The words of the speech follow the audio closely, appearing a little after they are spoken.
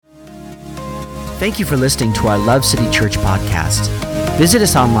Thank you for listening to our Love City Church podcast. Visit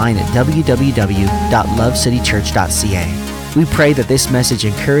us online at www.lovecitychurch.ca. We pray that this message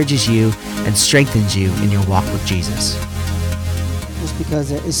encourages you and strengthens you in your walk with Jesus. Just because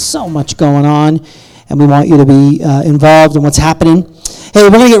there is so much going on, and we want you to be involved in what's happening. Hey,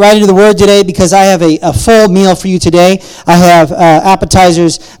 we're going to get right into the Word today because I have a full meal for you today. I have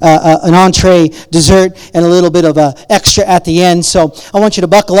appetizers, an entree, dessert, and a little bit of extra at the end. So I want you to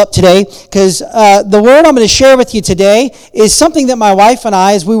buckle up today because the Word I'm going to share with you today is something that my wife and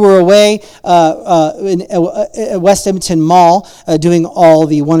I, as we were away in West Edmonton Mall, doing all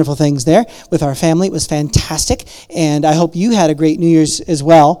the wonderful things there with our family. It was fantastic, and I hope you had a great New Year's as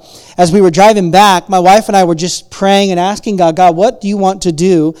well. As we were driving back, my wife and I were just praying and asking God, what do you want to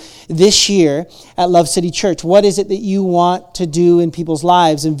do this year at Love City Church? What is it that you want to do in people's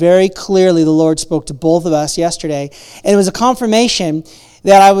lives? And very clearly, the Lord spoke to both of us yesterday. And it was a confirmation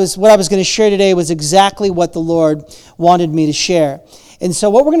that what I was going to share today was exactly what the Lord wanted me to share. And so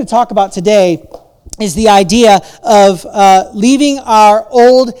what we're going to talk about today is the idea of leaving our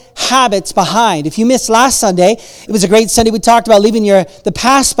old habits behind. If you missed last Sunday, it was a great Sunday. We talked about leaving the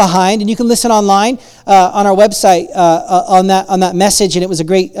past behind, and you can listen online on our website on that message, and it was a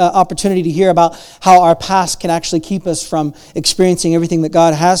great opportunity to hear about how our past can actually keep us from experiencing everything that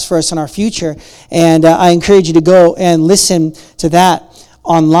God has for us in our future. And I encourage you to go and listen to that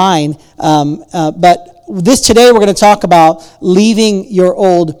online. But today we're going to talk about leaving your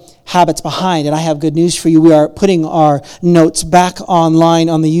old habits behind. And I have good news for you. We are putting our notes back online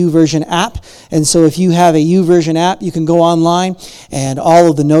on the YouVersion app. And so if you have a YouVersion app, you can go online and all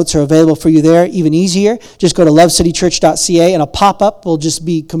of the notes are available for you there. Even easier, just go to lovecitychurch.ca and a pop-up will just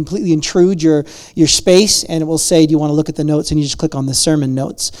be completely intrude your space, and it will say, do you want to look at the notes? And you just click on the sermon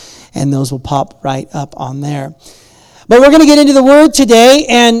notes and those will pop right up on there. But we're going to get into the Word today,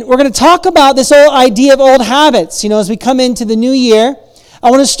 and we're going to talk about this whole idea of old habits. As we come into the new year, I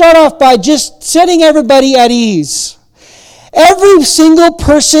want to start off by just setting everybody at ease. Every single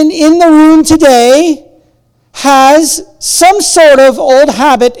person in the room today has some sort of old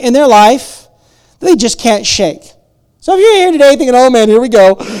habit in their life that they just can't shake. So if you're here today thinking, oh man, here we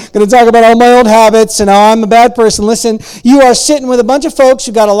go, going to talk about all my old habits and how I'm a bad person, listen, you are sitting with a bunch of folks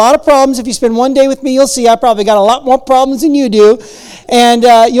who've got a lot of problems. If you spend one day with me, you'll see I probably got a lot more problems than you do. And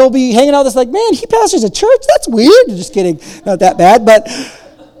you'll be hanging out this like, man, he pastors a church? That's weird. Just kidding. Not that bad, but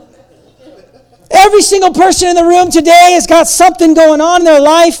every single person in the room today has got something going on in their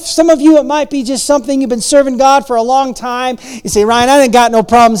life. Some of you, it might be just something you've been serving God for a long time. You say, Ryan, I ain't got no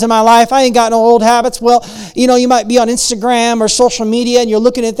problems in my life. I ain't got no old habits. Well, you might be on Instagram or social media and you're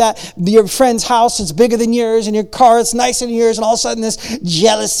looking at your friend's house that's bigger than yours and your car that's nicer than yours, and all of a sudden this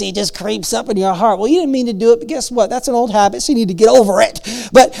jealousy just creeps up in your heart. Well, you didn't mean to do it, but guess what? That's an old habit, so you need to get over it.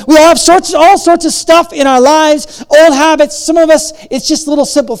 But we all have all sorts of stuff in our lives, old habits. Some of us, it's just little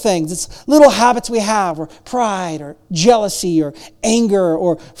simple things. It's little habits we have, or pride, or jealousy, or anger,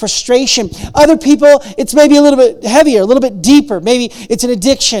 or frustration. Other people, it's maybe a little bit heavier, a little bit deeper. Maybe it's an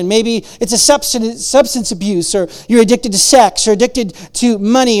addiction. Maybe it's a substance abuse, or you're addicted to sex, or addicted to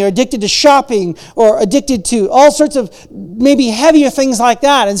money, or addicted to shopping, or addicted to all sorts of maybe heavier things like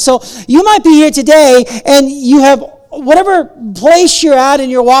that. And so you might be here today and you have whatever place you're at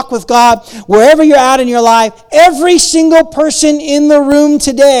in your walk with God, wherever you're at in your life, every single person in the room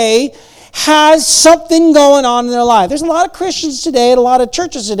today has something going on in their life. There's a lot of Christians today and a lot of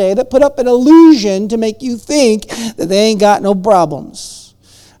churches today that put up an illusion to make you think that they ain't got no problems.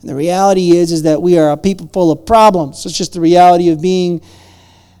 And the reality is that we are a people full of problems. It's just the reality of being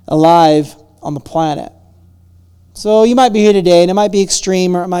alive on the planet. So you might be here today and it might be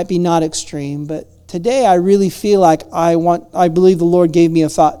extreme or it might be not extreme, but today I really feel like I believe the Lord gave me a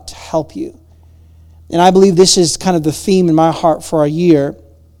thought to help you. And I believe this is kind of the theme in my heart for our year.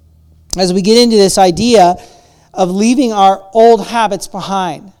 As we get into this idea of leaving our old habits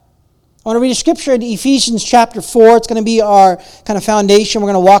behind. I want to read a scripture in Ephesians chapter 4. It's going to be our kind of foundation.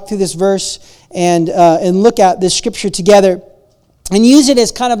 We're going to walk through this verse and look at this scripture together and use it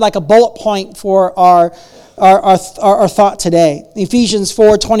as kind of like a bullet point for our thought today. Ephesians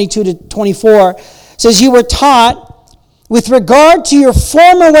 4:22-24 says, you were taught with regard to your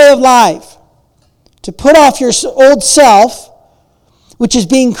former way of life to put off your old self, which is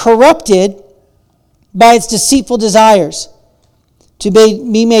being corrupted by its deceitful desires, to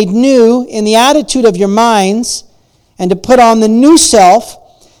be made new in the attitude of your minds, and to put on the new self,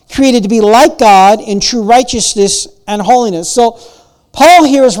 created to be like God in true righteousness and holiness. So Paul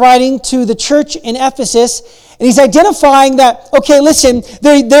here is writing to the church in Ephesus, and he's identifying that, okay, listen,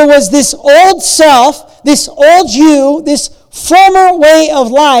 there was this old self, this old you, this former way of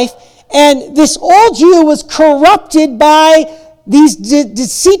life, And this old you was corrupted by these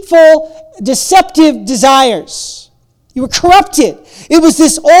deceitful, deceptive desires. You were corrupted. It was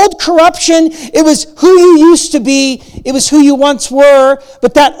this old corruption. It was who you used to be. It was who you once were.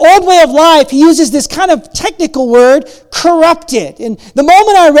 But that old way of life, he uses this kind of technical word, corrupted. And the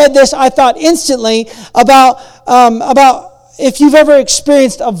moment I read this, I thought instantly about if you've ever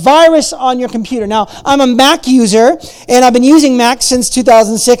experienced a virus on your computer. Now, I'm a Mac user, and I've been using Mac since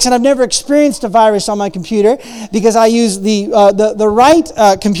 2006, and I've never experienced a virus on my computer because I use the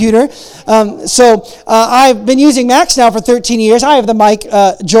right computer. So I've been using Macs now for 13 years. I have the mic.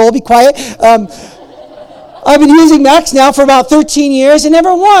 Joel, be quiet. I've been using Macs now for about 13 years, and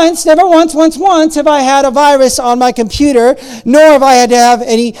never once have I had a virus on my computer, nor have I had to have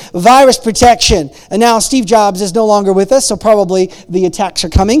any virus protection. And now Steve Jobs is no longer with us, so probably the attacks are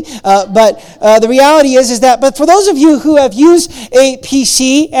coming. But the reality is that, but for those of you who have used a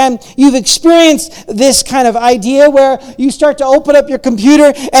PC and you've experienced this kind of idea where you start to open up your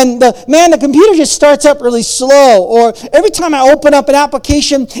computer and the computer just starts up really slow, or every time I open up an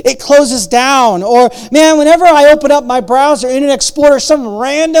application, it closes down, or whenever I open up my browser, Internet Explorer, some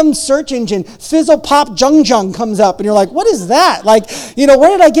random search engine, Fizzle Pop Jung Jung comes up, and you're like, what is that? Like, where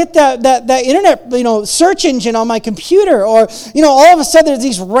did I get that internet, search engine on my computer? Or, all of a sudden there's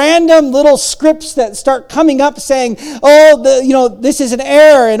these random little scripts that start coming up saying, this is an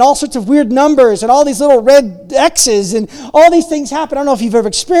error, and all sorts of weird numbers, and all these little red X's, and all these things happen. I don't know if you've ever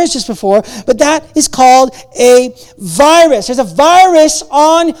experienced this before, but that is called a virus. There's a virus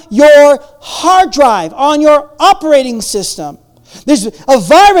on your hard drive, on your operating system. There's a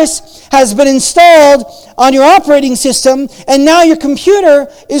virus has been installed on your operating system, and now your computer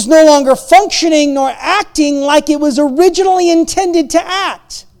is no longer functioning nor acting like it was originally intended to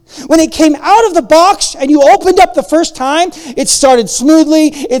act. When it came out of the box and you opened up the first time, it started smoothly,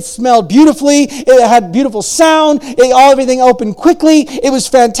 it smelled beautifully, it had beautiful sound, everything opened quickly, it was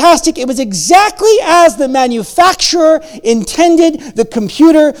fantastic. It was exactly as the manufacturer intended the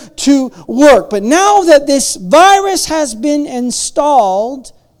computer to work. But now that this virus has been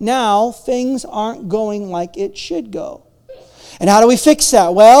installed, now things aren't going like it should go. And how do we fix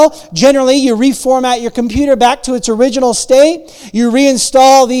that? Well, generally, you reformat your computer back to its original state, you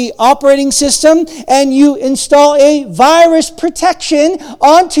reinstall the operating system, and you install a virus protection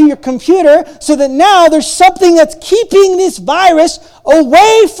onto your computer so that now there's something that's keeping this virus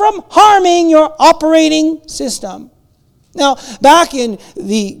away from harming your operating system. Now, back in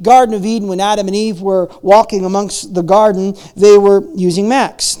the Garden of Eden, when Adam and Eve were walking amongst the garden, they were using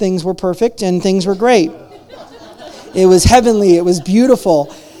Macs. Things were perfect and things were great. It was heavenly. It was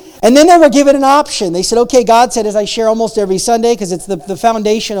beautiful. And then they were given an option. They said, okay, God said, as I share almost every Sunday, because it's the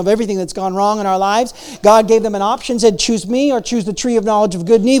foundation of everything that's gone wrong in our lives, God gave them an option, said, choose me or choose the tree of knowledge of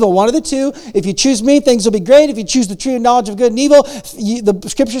good and evil. One of the two. If you choose me, things will be great. If you choose the tree of knowledge of good and evil, the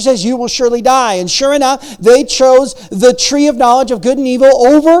scripture says you will surely die. And sure enough, they chose the tree of knowledge of good and evil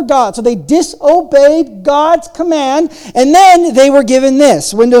over God. So they disobeyed God's command, and then they were given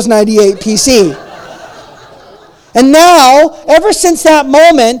this, Windows 98 PC. And now, ever since that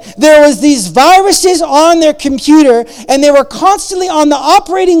moment, there was these viruses on their computer, and they were constantly on the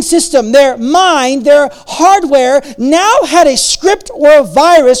operating system. Their mind, their hardware, now had a script or a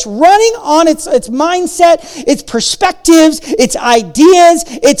virus running on its mindset, its perspectives, its ideas,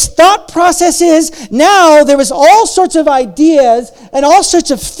 its thought processes. Now, there was all sorts of ideas and all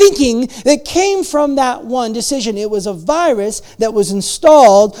sorts of thinking that came from that one decision. It was a virus that was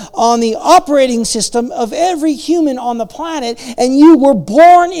installed on the operating system of every human on the planet, and you were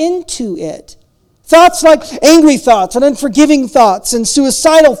born into it. Thoughts like angry thoughts and unforgiving thoughts and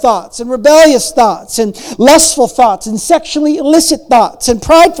suicidal thoughts and rebellious thoughts and lustful thoughts and sexually illicit thoughts and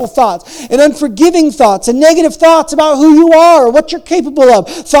prideful thoughts and unforgiving thoughts and negative thoughts about who you are or what you're capable of.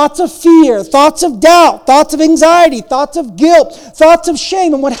 Thoughts of fear, thoughts of doubt, thoughts of anxiety, thoughts of guilt, thoughts of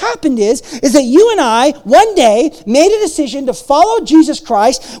shame. And what happened is that you and I one day made a decision to follow Jesus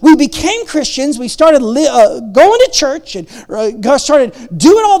Christ. We became Christians. We started going to church and started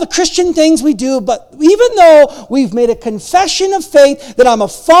doing all the Christian things we do, but even though we've made a confession of faith that I'm a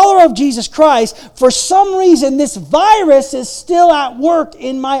follower of Jesus Christ, for some reason this virus is still at work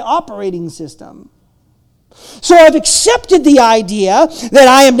in my operating system. So I've accepted the idea that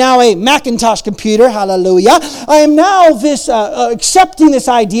I am now a Macintosh computer, hallelujah. I am now accepting this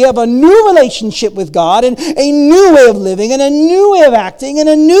idea of a new relationship with God and a new way of living and a new way of acting and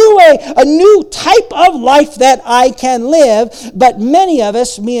a new type of life that I can live. But many of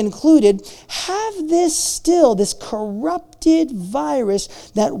us, me included, have this corrupted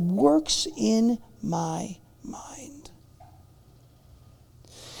virus that works in my mind.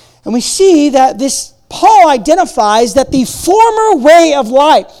 And we see that Paul identifies that the former way of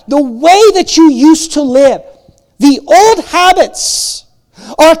life, the way that you used to live, the old habits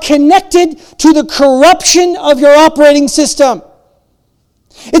are connected to the corruption of your operating system.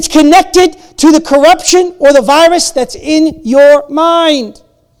 It's connected to the corruption or the virus that's in your mind.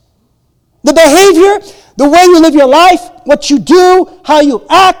 The behavior, the way you live your life, what you do, how you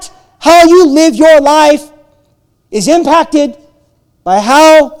act, how you live your life is impacted by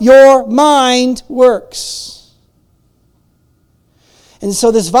how your mind works. And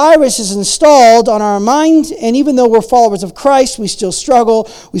so this virus is installed on our mind, and even though we're followers of Christ, we still struggle,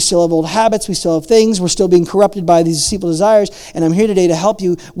 we still have old habits, we still have things, we're still being corrupted by these deceitful desires, and I'm here today to help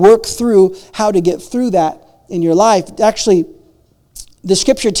you work through how to get through that in your life. Actually, the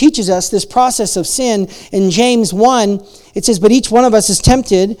Scripture teaches us this process of sin. In James 1, it says, "But each one of us is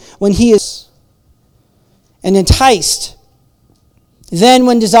tempted when he is and enticed. Then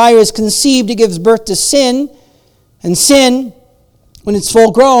when desire is conceived, it gives birth to sin, and sin, when it's full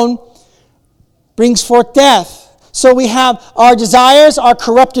grown, brings forth death." So we have our desires, our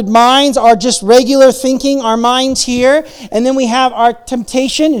corrupted minds, our just regular thinking, our minds here. And then we have our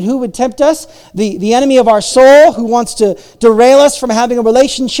temptation. And who would tempt us? The enemy of our soul, who wants to derail us from having a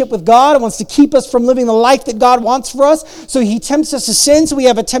relationship with God and wants to keep us from living the life that God wants for us. So he tempts us to sin. So we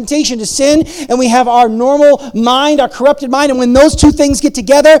have a temptation to sin. And we have our normal mind, our corrupted mind. And when those two things get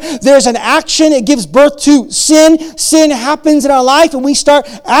together, there's an action. It gives birth to sin. Sin happens in our life and we start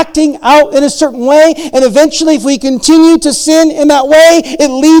acting out in a certain way. And eventually, if we continue to sin in that way, it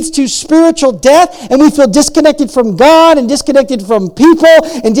leads to spiritual death, and we feel disconnected from God and disconnected from people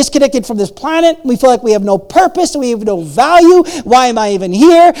and disconnected from this planet. We feel like we have no purpose and we have no value. Why am I even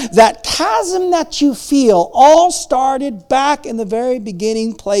here? That chasm that you feel all started back in the very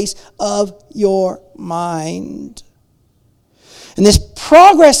beginning place of your mind. And this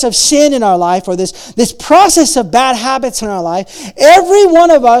progress of sin in our life, or this process of bad habits in our life, every one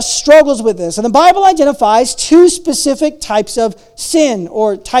of us struggles with this. And the Bible identifies two specific types of sin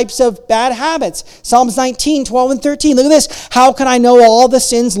or types of bad habits. Psalms 19, 12, and 13. Look at this. "How can I know all the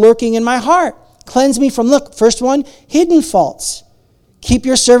sins lurking in my heart? Cleanse me from," look, first one, "hidden faults. Keep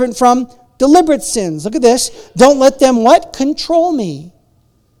your servant from deliberate sins." Look at this. "Don't let them," what? "Control me.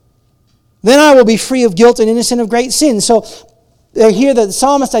 Then I will be free of guilt and innocent of great sin." So here the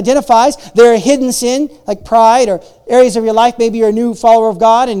psalmist identifies there are hidden sin, like pride, or areas of your life, maybe you're a new follower of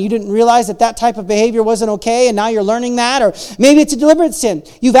God and you didn't realize that type of behavior wasn't okay, and now you're learning that. Or maybe it's a deliberate sin.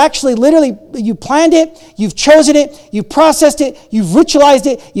 You've actually you planned it, you've chosen it, you've processed it, you've ritualized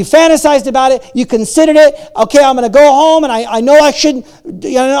it, you fantasized about it, you considered it. Okay, I'm going to go home, and I know I shouldn't,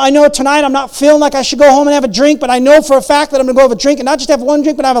 I know tonight I'm not feeling like I should go home and have a drink, but I know for a fact that I'm going to go have a drink, and not just have one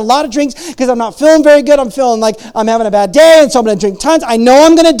drink, but have a lot of drinks, because I'm not feeling very good. I'm feeling like I'm having a bad day, and so I'm going to drink tons. I know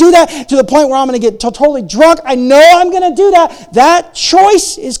I'm going to do that to the point where I'm going to get totally drunk. I know I'm going to do that. That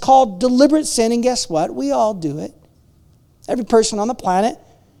choice is called deliberate sin, and guess what? We all do it. Every person on the planet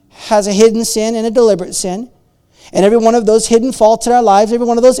has a hidden sin and a deliberate sin. And every one of those hidden faults in our lives, every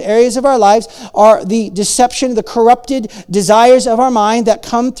one of those areas of our lives are the deception, the corrupted desires of our mind that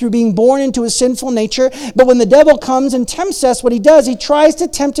come through being born into a sinful nature. But when the devil comes and tempts us, what he does, he tries to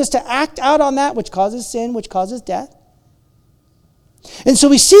tempt us to act out on that which causes sin, which causes death. And so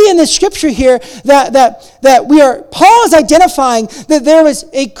we see in this scripture here that Paul is identifying that there was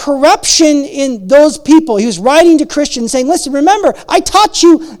a corruption in those people. He was writing to Christians saying, listen, remember, I taught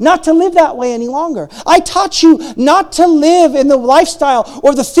you not to live that way any longer. I taught you not to live in the lifestyle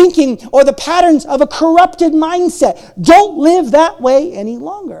or the thinking or the patterns of a corrupted mindset. Don't live that way any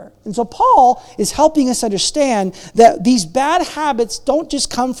longer. And so Paul is helping us understand that these bad habits don't just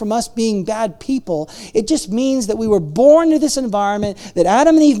come from us being bad people. It just means that we were born into this environment, that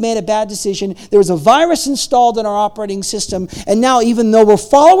Adam and Eve made a bad decision. There was a virus installed in our operating system. And now, even though we're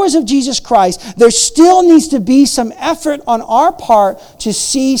followers of Jesus Christ, there still needs to be some effort on our part to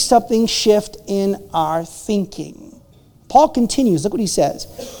see something shift in our thinking. Paul continues. Look what he says.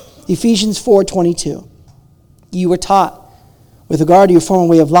 Ephesians 4:22. You were taught with regard to your former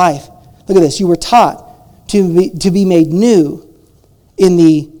way of life. Look at this. You were taught to be made new in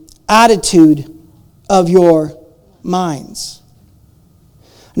the attitude of your minds.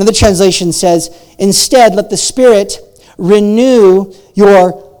 Another translation says, instead, let the Spirit renew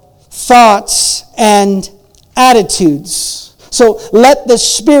your thoughts and attitudes. So let the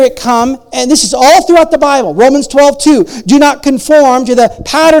Spirit come, and this is all throughout the Bible. Romans 12:2. Do not conform to the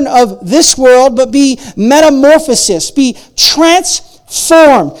pattern of this world, but be metamorphosis. Be transformed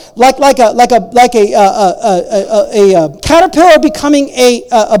formed, like a caterpillar becoming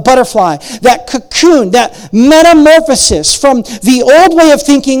a butterfly. That cocoon, that metamorphosis from the old way of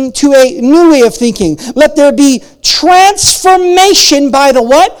thinking to a new way of thinking. Let there be transformation by the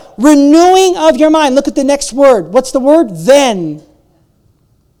what? Renewing of your mind. Look at the next word. What's the word? Then.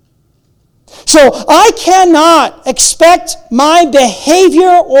 So I cannot expect my behavior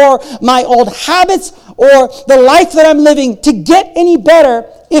or my old habits or the life that I'm living to get any better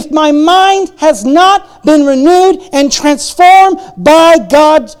if my mind has not been renewed and transformed by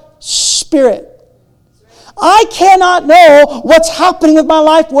God's Spirit. I cannot know what's happening with my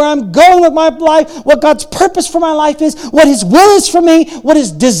life, where I'm going with my life, what God's purpose for my life is, what His will is for me, what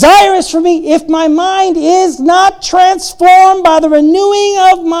His desire is for me, if my mind is not transformed by the renewing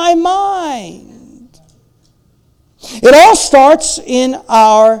of my mind. It all starts in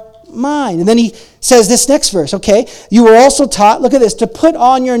our mind. And then he says this next verse, okay? You were also taught, look at this, to put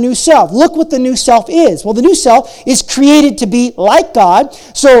on your new self. Look what the new self is. Well, the new self is created to be like God.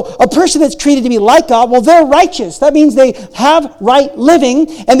 So a person that's created to be like God, well, they're righteous. That means they have right living,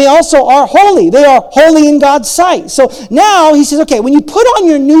 and they also are holy. They are holy in God's sight. So now he says, okay, when you put on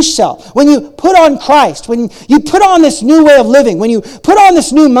your new self, when you put on Christ, when you put on this new way of living, when you put on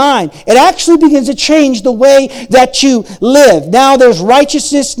this new mind, it actually begins to change the way that you live. Now there's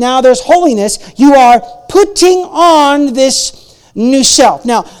righteousness, now there's holiness. You are putting on this new self.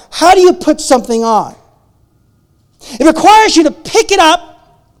 Now, how do you put something on? It requires you to pick it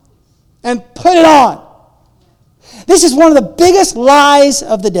up and put it on. This is one of the biggest lies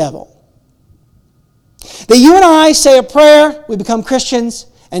of the devil. That you and I say a prayer, we become Christians,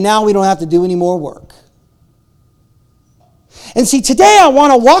 and now we don't have to do any more work. And see, today I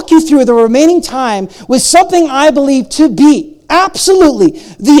want to walk you through the remaining time with something I believe to be absolutely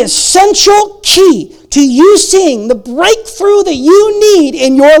the essential key to you seeing the breakthrough that you need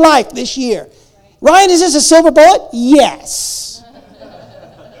in your life this year. Ryan, is this a silver bullet? Yes.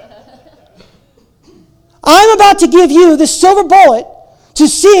 I'm about to give you the silver bullet to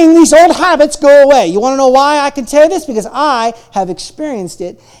seeing these old habits go away. You want to know why I can tell you this? Because I have experienced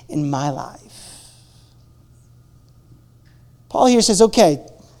it in my life. Paul here says, okay,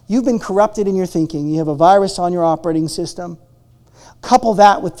 you've been corrupted in your thinking. You have a virus on your operating system. Couple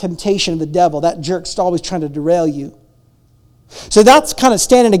that with temptation of the devil. That jerk's always trying to derail you. So that's kind of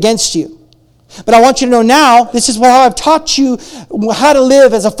standing against you. But I want you to know now, this is how I've taught you how to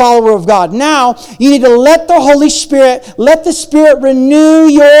live as a follower of God. Now, you need to let the Holy Spirit, let the Spirit renew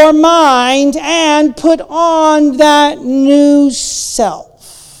your mind and put on that new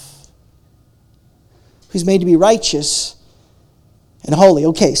self, who's made to be righteous and holy.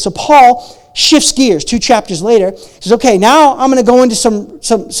 Okay, so Paul shifts gears 2 chapters later. He says, okay, now I'm going to go into some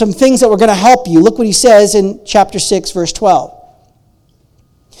things that were going to help you. Look what he says in chapter 6, verse 12.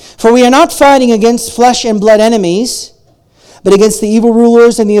 For we are not fighting against flesh and blood enemies, but against the evil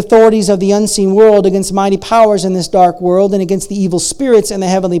rulers and the authorities of the unseen world, against mighty powers in this dark world, and against the evil spirits in the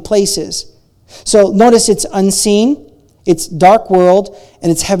heavenly places. So notice it's unseen, it's dark world,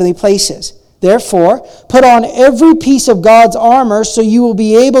 and it's heavenly places. Therefore, put on every piece of God's armor so you will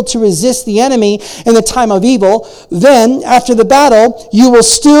be able to resist the enemy in the time of evil. Then, after the battle, you will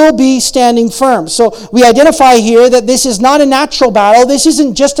still be standing firm. So we identify here that this is not a natural battle. This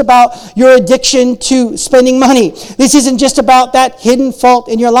isn't just about your addiction to spending money. This isn't just about that hidden fault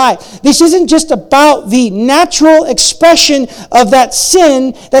in your life. This isn't just about the natural expression of that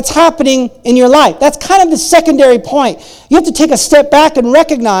sin that's happening in your life. That's kind of the secondary point. You have to take a step back and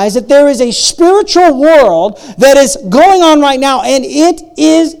recognize that there is a spiritual world that is going on right now, and it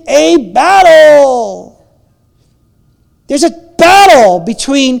is a battle. There's a battle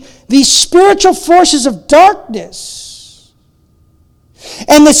between these spiritual forces of darkness.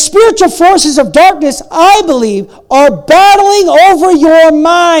 And the spiritual forces of darkness, I believe, are battling over your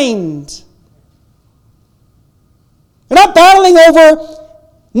mind. They're not battling over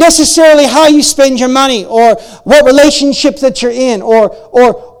necessarily how you spend your money or what relationships that you're in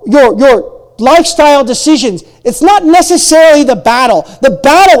or your lifestyle decisions. It's not necessarily the battle. The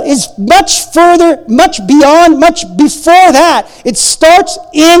battle is much further, much beyond, much before that. It starts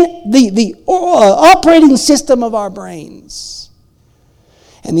in the operating system of our brains.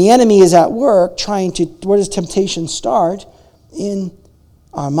 And the enemy is at work trying to, where does temptation start? In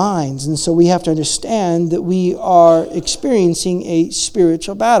our minds. And so we have to understand that we are experiencing a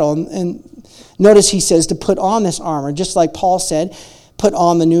spiritual battle. And notice he says to put on this armor, just like Paul said, put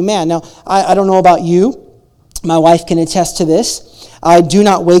on the new man. Now, I don't know about you. My wife can attest to this. I do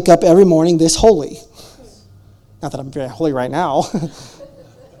not wake up every morning this holy. Not that I'm very holy right now.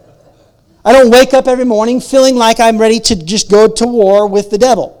 I don't wake up every morning feeling like I'm ready to just go to war with the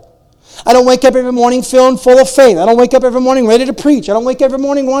devil. I don't wake up every morning feeling full of faith. I don't wake up every morning ready to preach. I don't wake up every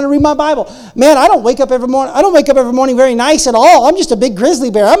morning wanting to read my Bible. Man, I don't wake up every morning very nice at all. I'm just a big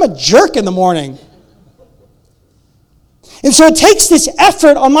grizzly bear. I'm a jerk in the morning. And so it takes this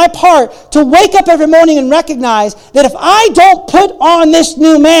effort on my part to wake up every morning and recognize that if I don't put on this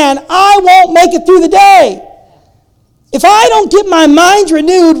new man, I won't make it through the day. If I don't get my mind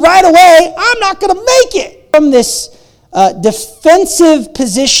renewed right away, I'm not going to make it. From this defensive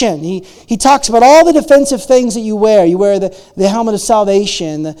position. He talks about all the defensive things that you wear. You wear the helmet of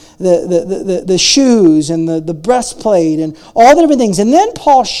salvation, the shoes, and the breastplate, and all the different things. And then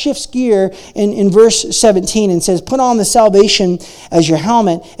Paul shifts gear in verse 17 and says, put on the salvation as your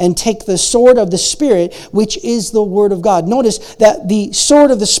helmet and take the sword of the Spirit, which is the Word of God. Notice that the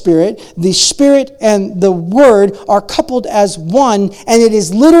sword of the Spirit and the Word are coupled as one, and it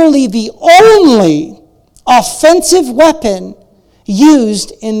is literally the only offensive weapon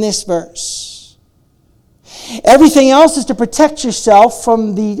used in this verse. Everything else is to protect yourself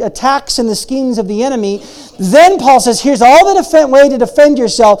from the attacks and the schemes of the enemy. Then Paul says, here's all the way to defend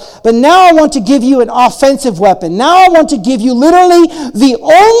yourself, but now I want to give you an offensive weapon. Now I want to give you literally the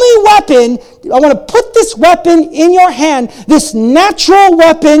only weapon. I want to put this weapon in your hand, this natural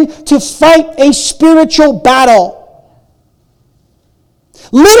weapon to fight a spiritual battle.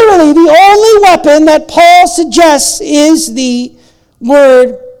 Literally, the only weapon that Paul suggests is the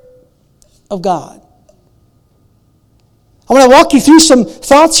Word of God. I want to walk you through some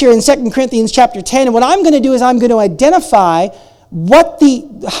thoughts here in 2 Corinthians chapter 10. And what I'm going to do is I'm going to identify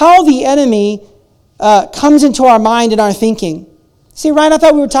how the enemy comes into our mind and our thinking. See, Ryan, I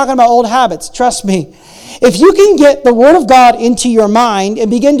thought we were talking about old habits. Trust me. If you can get the Word of God into your mind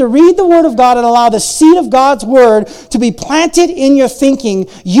and begin to read the Word of God and allow the seed of God's Word to be planted in your thinking,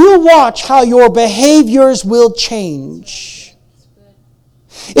 you watch how your behaviors will change.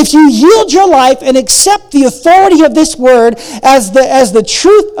 If you yield your life and accept the authority of this Word as the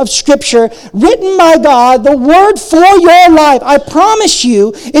truth of Scripture, written by God, the Word for your life, I promise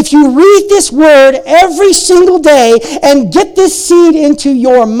you, if you read this Word every single day and get this seed into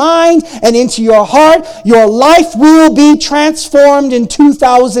your mind and into your heart, your life will be transformed in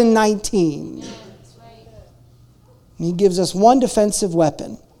 2019. He gives us one defensive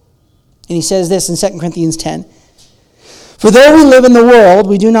weapon. And he says this in 2 Corinthians 10. For though we live in the world,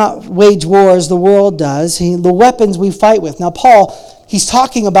 we do not wage war as the world does. The weapons we fight with. Now, Paul, he's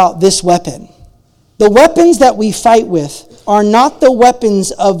talking about this weapon. The weapons that we fight with are not the weapons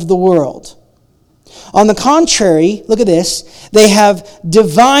of the world. On the contrary, look at this. They have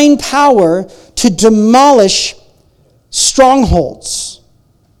divine power to demolish strongholds.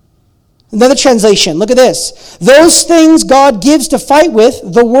 Another translation, look at this. Those things God gives to fight with,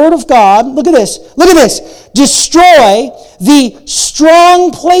 the Word of God, look at this, destroy the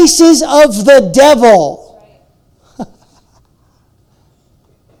strong places of the devil.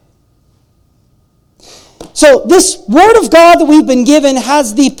 So this Word of God that we've been given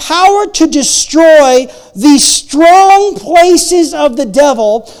has the power to destroy the strong places of the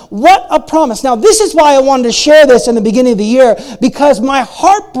devil. What a promise. Now this is why I wanted to share this in the beginning of the year, because my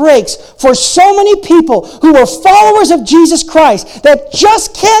heart breaks for so many people who are followers of Jesus Christ that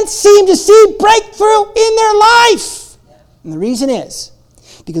just can't seem to see breakthrough in their life. And the reason is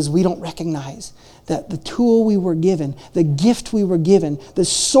because we don't recognize that the tool we were given, the gift we were given, the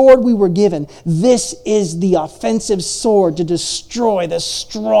sword we were given, this is the offensive sword to destroy the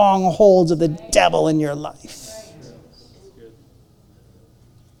strongholds of the devil in your life.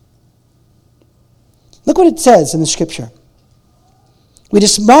 Look what it says in the Scripture. We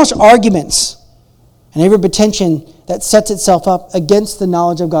demolish arguments and every pretension that sets itself up against the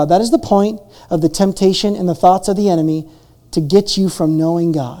knowledge of God. That is the point of the temptation and the thoughts of the enemy, to get you from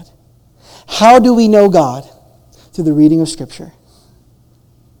knowing God. How do we know God? Through the reading of Scripture.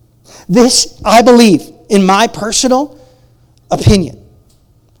 This, I believe, in my personal opinion,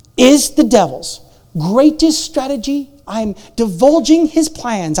 is the devil's greatest strategy. I'm divulging his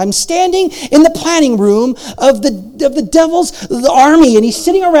plans. I'm standing in the planning room of the devil's army, and he's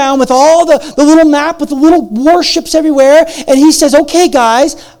sitting around with all the little map with the little warships everywhere, and he says, okay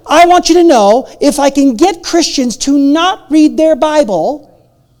guys, I want you to know, if I can get Christians to not read their Bible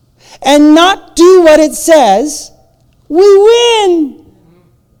and not do what it says, we win.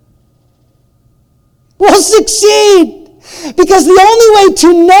 We'll succeed. Because the only way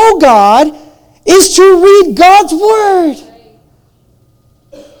to know God is to read God's Word.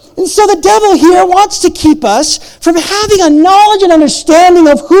 And so the devil here wants to keep us from having a knowledge and understanding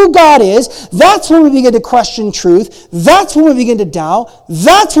of who God is. That's when we begin to question truth. That's when we begin to doubt.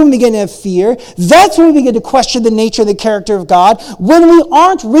 That's when we begin to have fear. That's when we begin to question the nature and the character of God, when we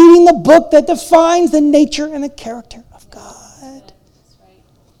aren't reading the book that defines the nature and the character of God.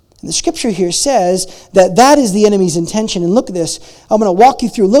 And the scripture here says that that is the enemy's intention. And look at this. I'm going to walk you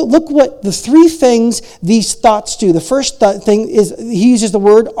through. Look what the three things these thoughts do. The first thing is he uses the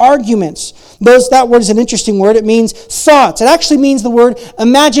word arguments. That word is an interesting word. It means thoughts. It actually means the word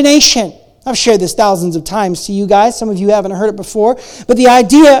imagination. I've shared this thousands of times to you guys. Some of you haven't heard it before. But the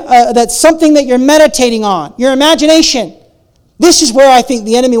idea that something that you're meditating on, your imagination. This is where I think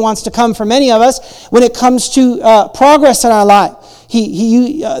the enemy wants to come for many of us when it comes to progress in our life.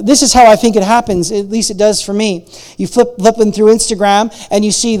 This is how I think it happens. At least it does for me. You flipping through Instagram and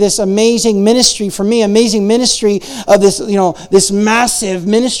you see this amazing ministry. For me, amazing ministry of this massive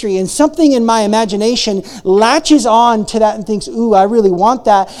ministry, and something in my imagination latches on to that and thinks, "Ooh, I really want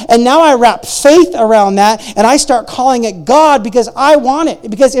that." And now I wrap faith around that, and I start calling it God because I want it.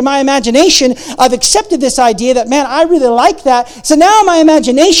 Because in my imagination, I've accepted this idea that, man, I really like that. So now my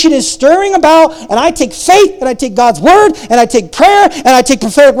imagination is stirring about, and I take faith, and I take God's word, and I take prayer, and I take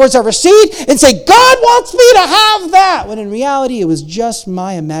prophetic words I've received and say, God wants me to have that. When in reality, it was just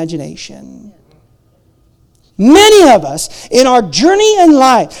my imagination. Many of us, in our journey in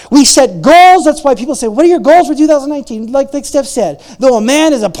life, we set goals. That's why people say, what are your goals for 2019? Like Steph said, though a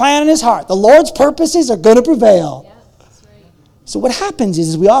man has a plan in his heart, the Lord's purposes are going to prevail. So what happens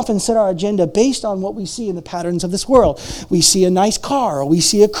is we often set our agenda based on what we see in the patterns of this world. We see a nice car, or we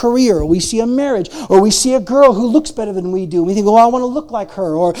see a career, or we see a marriage, or we see a girl who looks better than we do. And we think, oh, I want to look like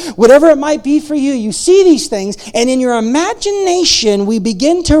her, or whatever it might be for you. You see these things, and in your imagination, we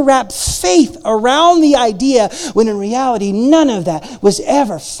begin to wrap faith around the idea, when in reality, none of that was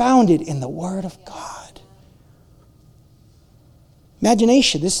ever founded in the Word of God.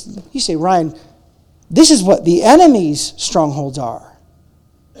 Imagination. You say, Ryan, this is what the enemy's strongholds are.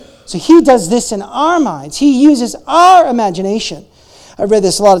 So he does this in our minds. He uses our imagination. I've read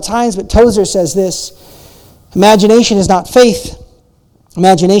this a lot of times, but Tozer says this: imagination is not faith.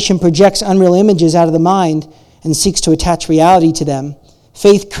 Imagination projects unreal images out of the mind and seeks to attach reality to them.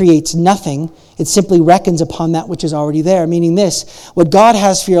 Faith creates nothing. It simply reckons upon that which is already there. Meaning this, what God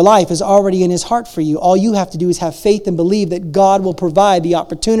has for your life is already in His heart for you. All you have to do is have faith and believe that God will provide the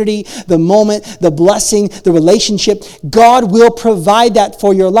opportunity, the moment, the blessing, the relationship. God will provide that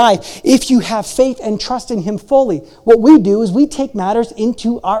for your life if you have faith and trust in Him fully. What we do is we take matters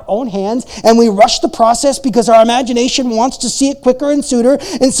into our own hands and we rush the process because our imagination wants to see it quicker and sooner.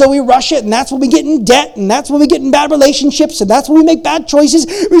 And so we rush it, and that's when we get in debt, and that's when we get in bad relationships, and that's when we make bad choices.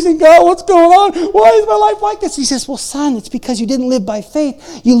 We say, God, what's going on? Why is my life like this? He says, well, son, it's because you didn't live by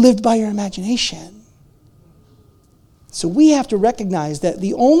faith. You lived by your imagination. So we have to recognize that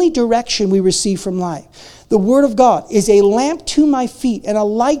the only direction we receive from life, the Word of God, is a lamp to my feet and a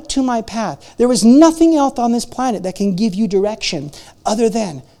light to my path. There is nothing else on this planet that can give you direction other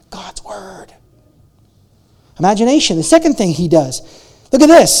than God's Word. Imagination, the second thing he does. Look at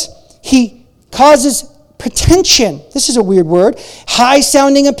this. He causes pretension. This is a weird word.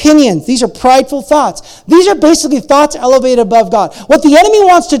 High-sounding opinions. These are prideful thoughts. These are basically thoughts elevated above God. What the enemy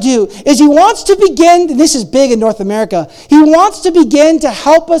wants to do is he wants to begin, and this is big in North America, he wants to begin to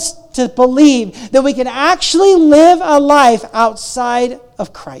help us to believe that we can actually live a life outside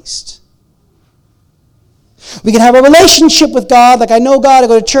of Christ. We can have a relationship with God, like I know God, I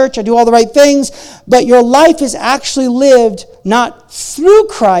go to church, I do all the right things, but your life is actually lived not through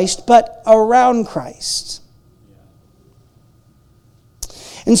Christ, but around Christ.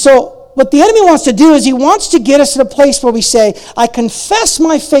 And so what the enemy wants to do is he wants to get us to a place where we say, I confess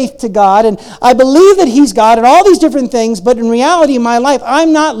my faith to God, and I believe that He's God, and all these different things, but in reality, in my life,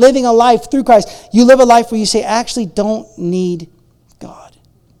 I'm not living a life through Christ. You live a life where you say, I actually don't need God.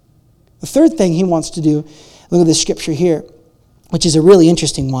 The third thing he wants to do, look at this scripture here, which is a really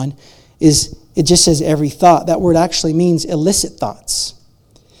interesting one, is it just says every thought. That word actually means illicit thoughts.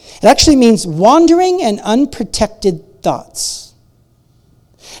 It actually means wandering and unprotected thoughts.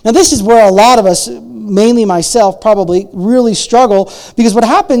 Now this is where a lot of us, mainly myself, probably really struggle, because what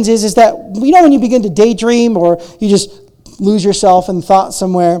happens is that, when you begin to daydream or you just lose yourself in thought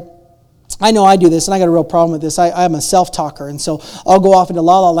somewhere, I know I do this, and I got a real problem with this. I'm a self-talker, and so I'll go off into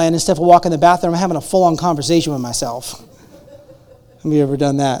la-la land, and Steph will walk in the bathroom. I'm having a full-on conversation with myself. Have you ever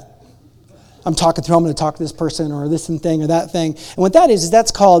done that? I'm talking through, I'm going to talk to this person or this thing or that thing. And what that is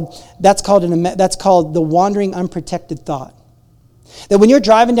that's called the wandering, unprotected thought. That when you're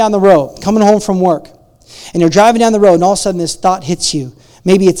driving down the road, coming home from work, and you're driving down the road, and all of a sudden this thought hits you.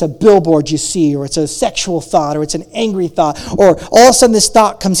 Maybe it's a billboard you see, or it's a sexual thought, or it's an angry thought, or all of a sudden this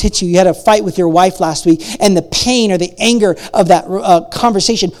thought hits you. You had a fight with your wife last week, and the pain or the anger of that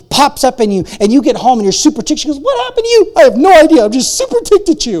conversation pops up in you, and you get home and you're super ticked. She goes, "What happened to you?" "I have no idea. I'm just super ticked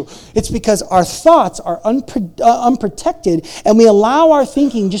at you." It's because our thoughts are unprotected, and we allow our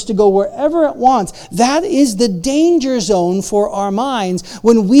thinking just to go wherever it wants. That is the danger zone for our minds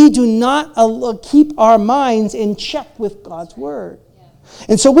when we do not keep our minds in check with God's Word.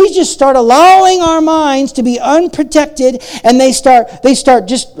 And so we just start allowing our minds to be unprotected, and they start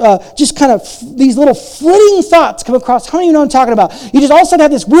just kind of these little flitting thoughts come across. How many of you know what I'm talking about? You just all of a sudden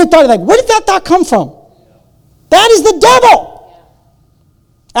have this weird thought, like, where did that thought come from? That is the devil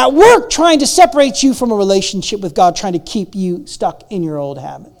at work trying to separate you from a relationship with God, trying to keep you stuck in your old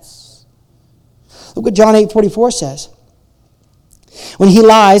habits. Look what John 8:44 says. When he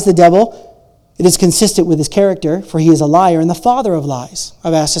lies, the devil, it is consistent with his character, for he is a liar and the father of lies.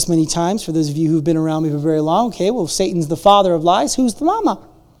 I've asked this many times for those of you who've been around me for very long. Okay, well, if Satan's the father of lies, who's the mama?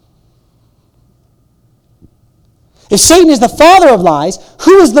 If Satan is the father of lies,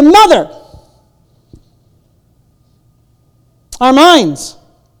 who is the mother? Our minds.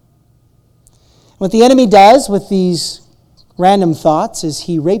 What the enemy does with these random thoughts is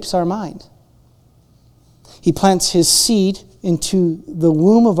he rapes our mind. He plants his seed into the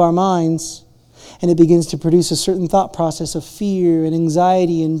womb of our minds, and it begins to produce a certain thought process of fear and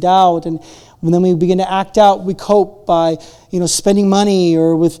anxiety and doubt. And then we begin to act out. We cope by, spending money,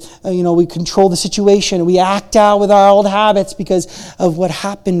 or with, we control the situation. We act out with our old habits because of what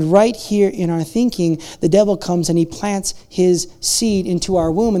happened right here in our thinking. The devil comes and he plants his seed into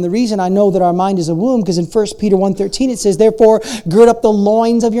our womb. And the reason I know that our mind is a womb, because in 1 Peter 1:13 it says, "Therefore, gird up the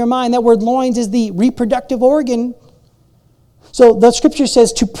loins of your mind." That word loins is the reproductive organ. So the scripture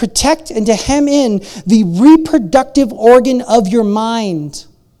says to protect and to hem in the reproductive organ of your mind.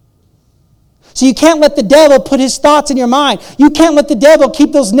 So you can't let the devil put his thoughts in your mind. You can't let the devil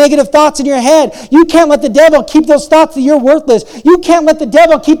keep those negative thoughts in your head. You can't let the devil keep those thoughts that you're worthless. You can't let the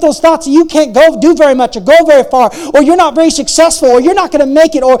devil keep those thoughts that you can't do very much or go very far, or you're not very successful, or you're not going to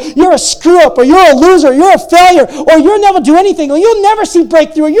make it, or you're a screw-up, or you're a loser, or you're a failure, or you'll never do anything, or you'll never see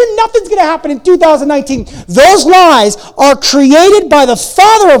breakthrough, or nothing's going to happen in 2019. Those lies are created by the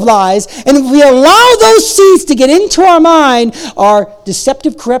father of lies, and if we allow those seeds to get into our mind, our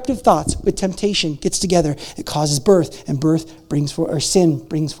deceptive, corruptive thoughts with temptation gets together. It causes birth, and sin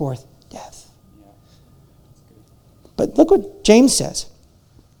brings forth death. But look what James says.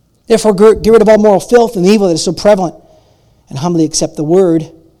 Therefore, get rid of all moral filth and evil that is so prevalent, and humbly accept the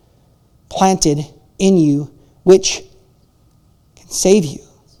word planted in you, which can save you.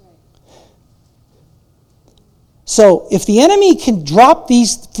 So, if the enemy can drop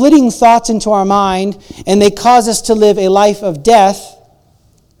these flitting thoughts into our mind, and they cause us to live a life of death,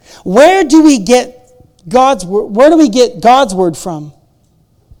 where do we get God's word? Where do we get God's word from?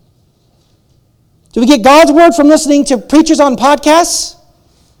 Do we get God's word from listening to preachers on podcasts?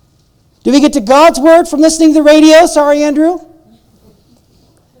 Do we get to God's word from listening to the radio? Sorry, Andrew.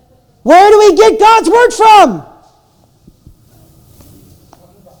 Where do we get God's word from?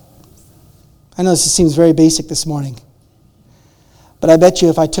 I know this seems very basic this morning, but I bet you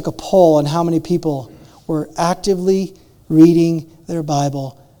if I took a poll on how many people were actively reading their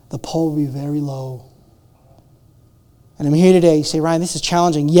Bible, the poll will be very low. And I'm here today. You say, "Ryan, this is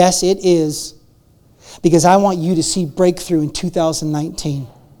challenging." Yes, it is. Because I want you to see breakthrough in 2019.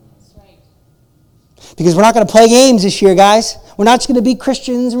 Because we're not going to play games this year, guys. We're not just going to be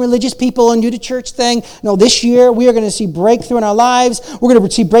Christians and religious people and do the church thing. No, this year we are going to see breakthrough in our lives. We're going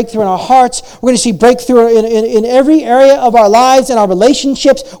to see breakthrough in our hearts. We're going to see breakthrough in every area of our lives and our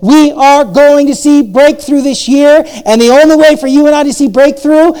relationships. We are going to see breakthrough this year. And the only way for you and I to see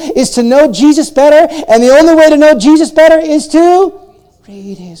breakthrough is to know Jesus better. And the only way to know Jesus better is to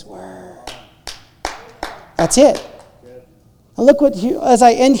read His Word. That's it. Now look as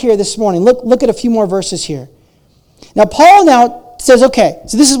I end here this morning, look at a few more verses here. Now Paul now says, okay,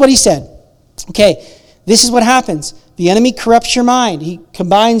 so this is what he said. Okay, this is what happens. The enemy corrupts your mind. He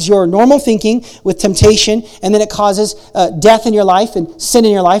combines your normal thinking with temptation, and then it causes death in your life and sin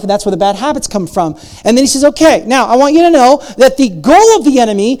in your life, and that's where the bad habits come from. And then he says, okay, now I want you to know that the goal of the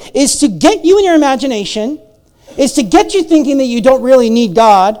enemy is to get you in your imagination, is to get you thinking that you don't really need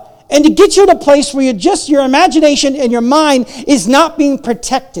God, and to get you to a place where your imagination and your mind is not being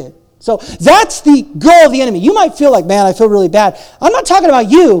protected. So that's the goal of the enemy. You might feel like, man, I feel really bad. I'm not talking about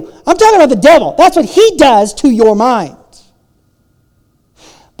you. I'm talking about the devil. That's what he does to your mind.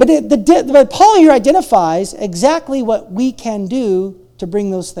 But Paul here identifies exactly what we can do to bring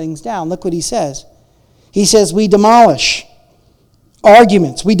those things down. Look what he says. He says, we demolish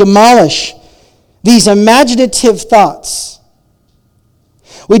arguments. We demolish these imaginative thoughts.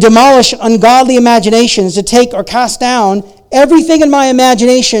 We demolish ungodly imaginations to take or cast down everything in my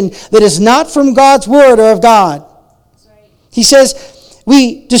imagination that is not from God's word or of God. He says,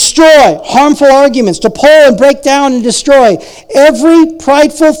 we destroy harmful arguments, to pull and break down and destroy every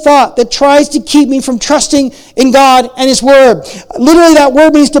prideful thought that tries to keep me from trusting in God and His Word. Literally, that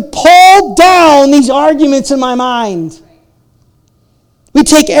word means to pull down these arguments in my mind. We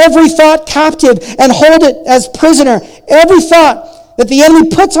take every thought captive and hold it as prisoner. Every thought that the enemy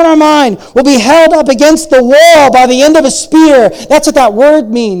puts on our mind will be held up against the wall by the end of a spear. That's what that word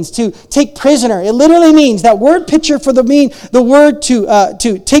means, to take prisoner. It literally means, that word picture for the word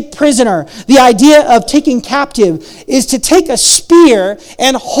to take prisoner, the idea of taking captive, is to take a spear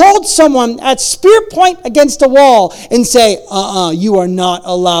and hold someone at spear point against a wall and say, you are not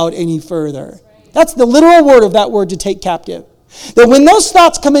allowed any further. That's the literal word of that word, to take captive. That when those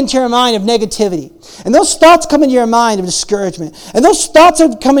thoughts come into your mind of negativity, and those thoughts come into your mind of discouragement, and those thoughts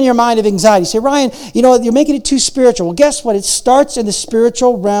come in your mind of anxiety, you say, Ryan, you're making it too spiritual. Well, guess what? It starts in the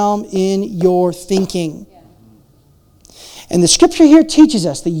spiritual realm in your thinking. And the scripture here teaches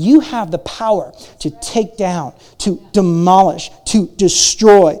us that you have the power to take down, to demolish, to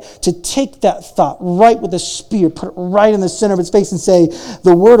destroy, to take that thought right with a spear, put it right in the center of its face and say,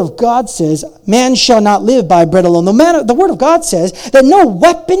 the Word of God says, man shall not live by bread alone. The Word of God says that no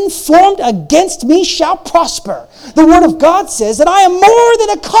weapon formed against me shall prosper. The Word of God says that I am more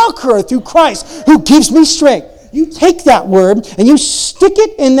than a conqueror through Christ who gives me strength. You take that word and you stick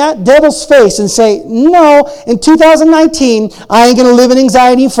it in that devil's face and say, no, in 2019, I ain't going to live in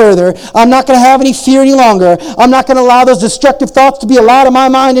anxiety further. I'm not going to have any fear any longer. I'm not going to allow those destructive thoughts to be allowed in my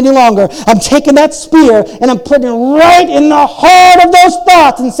mind any longer. I'm taking that spear and I'm putting it right in the heart of those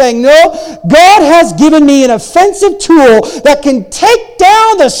thoughts and saying, no, God has given me an offensive tool that can take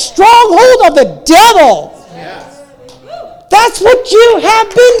down the stronghold of the devil. Yes. That's what you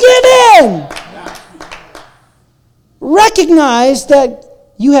have been given. Recognize that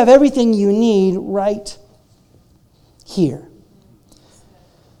you have everything you need right here.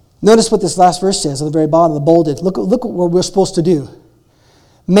 Notice what this last verse says at the very bottom, the bolded. Look what we're supposed to do.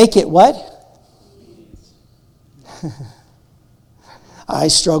 Make it what? I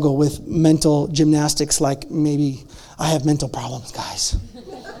struggle with mental gymnastics like maybe I have mental problems, guys.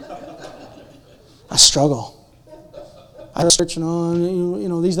 I struggle. I was searching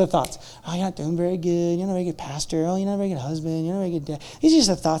on, these are the thoughts. Oh, you're not doing very good. You're not a very good pastor. Oh, you're not a very good husband. You're not a very good dad. These are just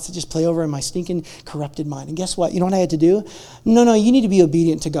the thoughts that just play over in my stinking, corrupted mind. And guess what? You know what I had to do? No, you need to be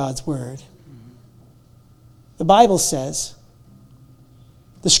obedient to God's word. The Bible says,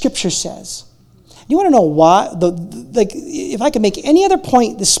 the scripture says. You want to know why? If I could make any other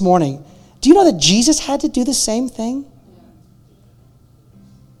point this morning, do you know that Jesus had to do the same thing?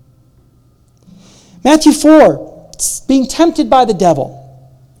 Matthew 4. Being tempted by the devil.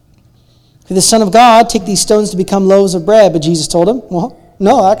 For the Son of God, take these stones to become loaves of bread. But Jesus told him, well,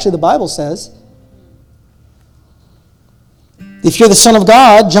 no, actually the Bible says, if you're the Son of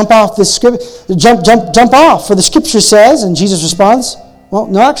God, jump off this jump off. For the scripture says, and Jesus responds, well,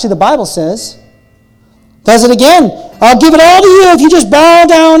 no, actually the Bible says. Does it again. I'll give it all to you if you just bow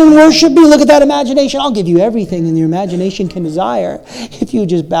down and worship me. Look at that imagination. I'll give you everything in your imagination can desire if you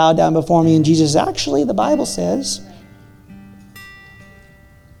just bow down before me. And Jesus, actually, the Bible says.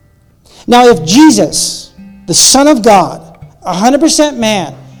 Now, if Jesus, the Son of God, 100%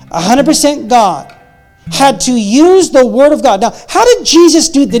 man, 100% God, had to use the Word of God. Now, how did Jesus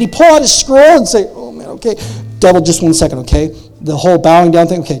do it? Did he pull out his scroll and say, oh, man, okay, devil, just 1 second, okay? The whole bowing down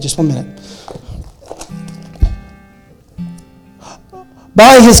thing, okay, just 1 minute.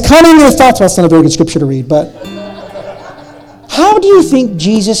 By his cunning and his thoughts, well, that's not a very good scripture to read, but how do you think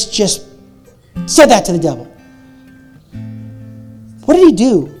Jesus just said that to the devil? What did he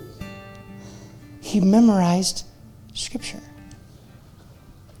do? He memorized scripture.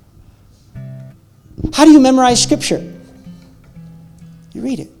 How do you memorize scripture? You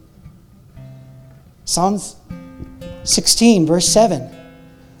read it. Psalms 16, verse 7.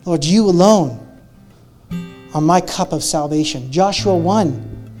 Lord, you alone are my cup of salvation. Joshua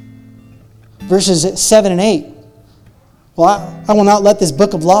 1, verses 7 and 8. Well, I will not let this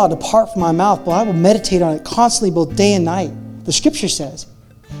book of law depart from my mouth, but I will meditate on it constantly, both day and night. The scripture says,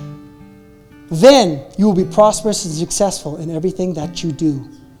 then you will be prosperous and successful in everything that you do.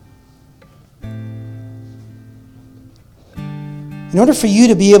 In order for you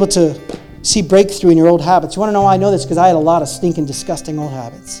to be able to see breakthrough in your old habits, you want to know why I know this? Because I had a lot of stinking, disgusting old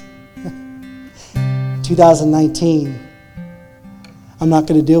habits. 2019, I'm not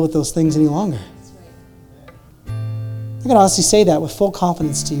going to deal with those things any longer. I can honestly say that with full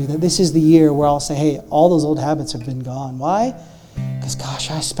confidence to you, that this is the year where I'll say, hey, all those old habits have been gone. Why? Because, gosh,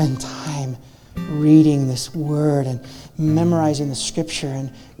 I spend time reading this word and memorizing the scripture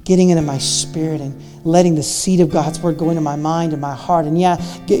and getting into my spirit and letting the seed of God's word go into my mind and my heart. And yeah,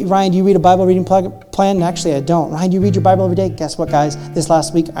 Ryan, do you read a Bible reading plan? Actually, I don't. Ryan, do you read your Bible every day? Guess what, guys? This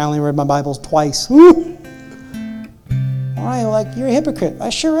last week, I only read my Bible twice. Woo! Ryan, like, you're a hypocrite. I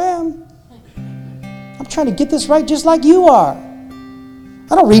sure am. I'm trying to get this right just like you are.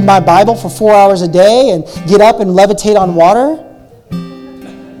 I don't read my Bible for 4 hours a day and get up and levitate on water.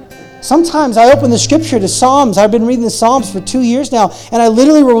 Sometimes I open the scripture to Psalms. I've been reading the Psalms for 2 years now, and I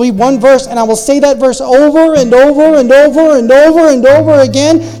literally will read one verse, and I will say that verse over and over and over and over and over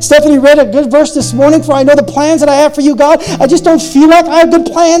again. Stephanie read a good verse this morning, for I know the plans that I have for you, God. I just don't feel like I have good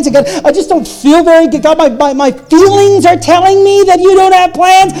plans. God, I just don't feel very good. God, my feelings are telling me that you don't have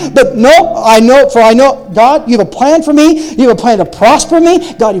plans. But no, I know, God, you have a plan for me. You have a plan to prosper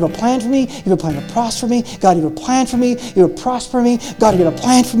me. God, you have a plan for me. You have a plan to prosper me. God, you have a plan for me. You have a prosper me. God, you have a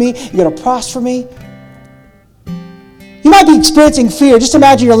plan for me. You're going to prosper me. You might be experiencing fear. Just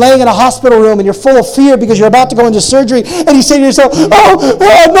imagine you're laying in a hospital room and you're full of fear because you're about to go into surgery, and you say to yourself,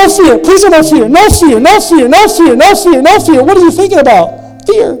 no fear. Please no fear. No fear. No fear. No fear. No fear. No fear. What are you thinking about?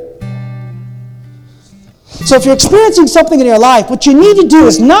 Fear. So if you're experiencing something in your life, what you need to do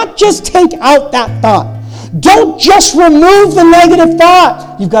is not just take out that thought. Don't just remove the negative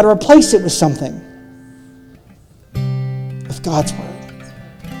thought. You've got to replace it with something. With God's word.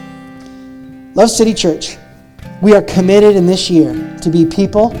 Love City Church, we are committed in this year to be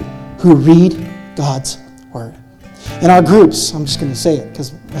people who read God's word. In our groups, I'm just going to say it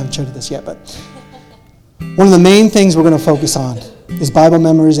because I haven't showed you this yet, but one of the main things we're going to focus on is Bible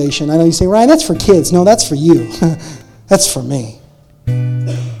memorization. I know you say, Ryan, that's for kids. No, that's for you. That's for me.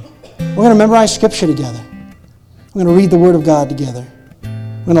 We're going to memorize scripture together. We're going to read the word of God together.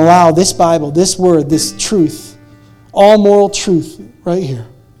 We're going to allow this Bible, this word, this truth, all moral truth right here.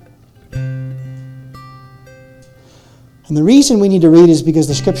 And the reason we need to read is because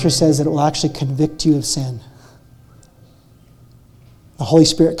the scripture says that it will actually convict you of sin. The Holy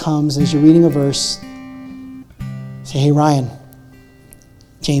Spirit comes as you're reading a verse. Say, hey, Ryan,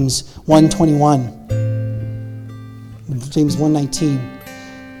 James 1:21, James 1:19.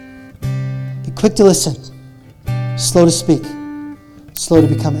 Be quick to listen, slow to speak, slow to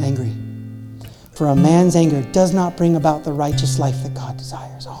become angry. For a man's anger does not bring about the righteous life that God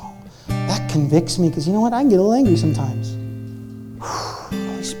desires. Oh, that convicts me because you know what? I can get a little angry sometimes.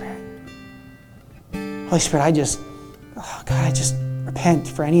 Holy Spirit, I just repent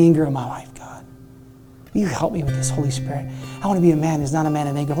for any anger in my life, God. Will you help me with this, Holy Spirit? I want to be a man who's not a man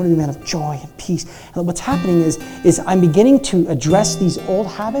of anger. I want to be a man of joy and peace. And what's happening is I'm beginning to address these old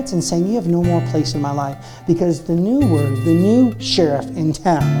habits and saying, you have no more place in my life, because the new word, the new sheriff in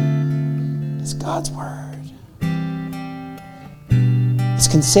town is God's word. This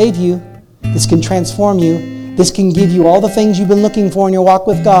can save you. This can transform you. This can give you all the things you've been looking for in your walk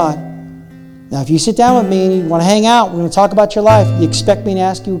with God. Now, if you sit down with me and you want to hang out, we're going to talk about your life. You expect me to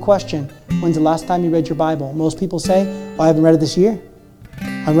ask you a question. When's the last time you read your Bible? Most people say, well, I haven't read it this year.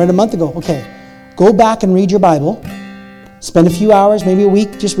 I read it a month ago. Okay, go back and read your Bible. Spend a few hours, maybe a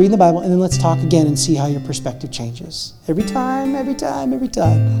week, just reading the Bible, and then let's talk again and see how your perspective changes. Every time.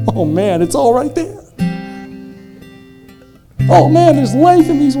 Oh, man, it's all right there. Oh, man, there's life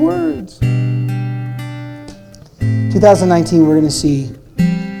in these words. 2019, we're going to see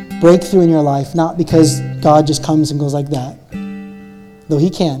breakthrough in your life, not because God just comes and goes like that, though He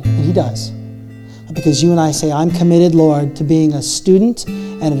can, and He does, but because you and I say, I'm committed, Lord, to being a student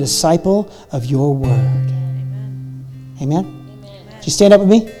and a disciple of your word. Amen? Amen. Would you stand up with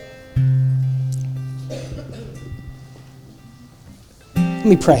me? Let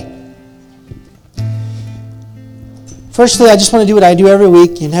me pray. Firstly, I just want to do what I do every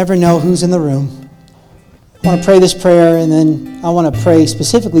week. You never know who's in the room. I want to pray this prayer, and then I want to pray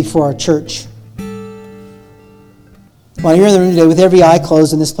specifically for our church. While you're in the room today, with every eye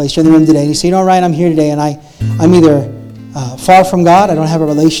closed in this place, you're in the room today, and you say, you know, Ryan, I'm here today, and I'm either far from God, I don't have a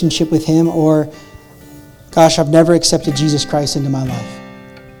relationship with Him, or, gosh, I've never accepted Jesus Christ into my life.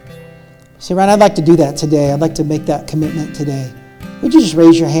 Say, Ryan, I'd like to do that today. I'd like to make that commitment today. Would you just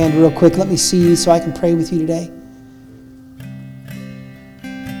raise your hand real quick? Let me see you so I can pray with you today.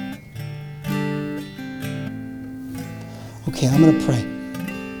 Okay, I'm going to pray.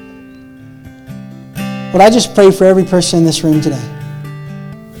 Would I just pray for every person in this room today?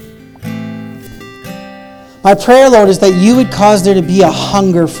 My prayer, Lord, is that you would cause there to be a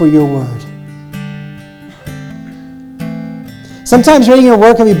hunger for your word. Sometimes reading your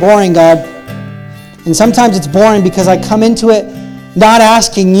word can be boring, God. And sometimes it's boring because I come into it not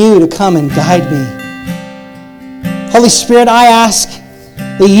asking you to come and guide me. Holy Spirit, I ask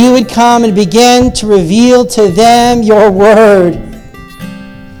that you would come and begin to reveal to them your word.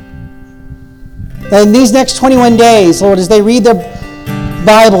 That in these next 21 days, Lord, as they read their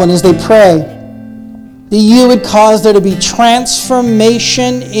Bible and as they pray, that you would cause there to be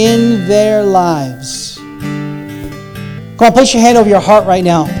transformation in their lives. Come on, place your hand over your heart right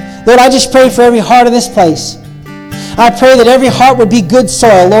now. Lord, I just pray for every heart in this place. I pray that every heart would be good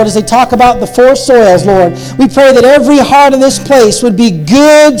soil, Lord, as they talk about the 4 soils, Lord. We pray that every heart in this place would be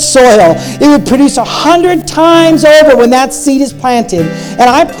good soil. It would produce 100 times over when that seed is planted. And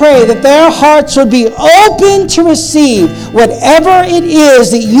I pray that their hearts would be open to receive whatever it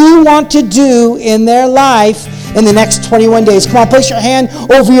is that you want to do in their life in the next 21 days. Come on, place your hand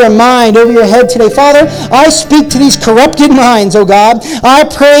over your mind, over your head today. Father, I speak to these corrupted minds, oh God. I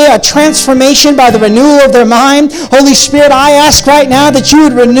pray a transformation by the renewal of their mind. Holy Spirit, I ask right now that you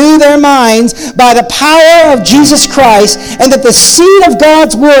would renew their minds by the power of Jesus Christ, and that the seed of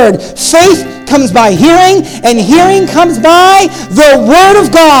God's word, faith, comes by hearing, and hearing comes by the word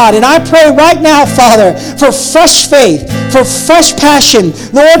of God. And I pray right now, Father, for fresh faith, for fresh passion,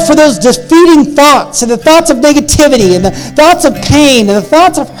 Lord, for those defeating thoughts and the thoughts of negativity and the thoughts of pain and the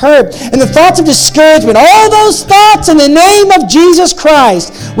thoughts of hurt and the thoughts of discouragement. All those thoughts in the name of Jesus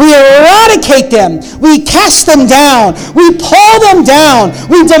Christ, we eradicate them. We cast them down. We pull them down.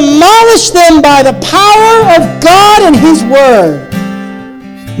 We demolish them by the power of God and His Word.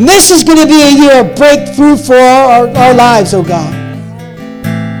 And this is going to be a year of breakthrough for our lives, oh God.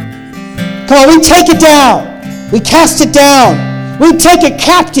 Come on, we take it down. We cast it down. We take it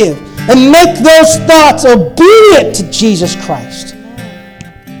captive and make those thoughts obedient to Jesus Christ.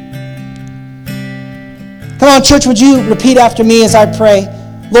 Come on, church, would you repeat after me as I pray?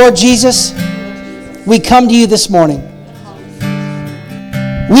 Lord Jesus, we come to you this morning.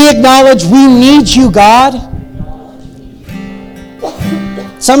 We acknowledge we need you, God.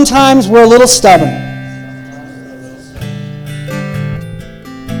 Sometimes we're a little stubborn.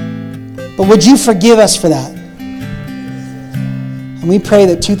 But would you forgive us for that? And we pray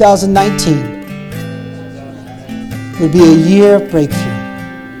that 2019 would be a year of breakthrough.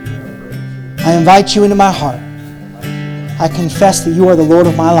 I invite you into my heart. I confess that you are the Lord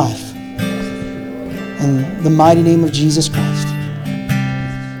of my life. In the mighty name of Jesus Christ.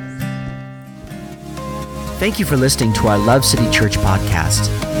 Thank you for listening to our Love City Church podcast.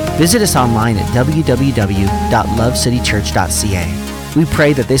 Visit us online at www.lovecitychurch.ca. We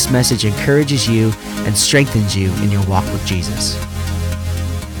pray that this message encourages you and strengthens you in your walk with Jesus.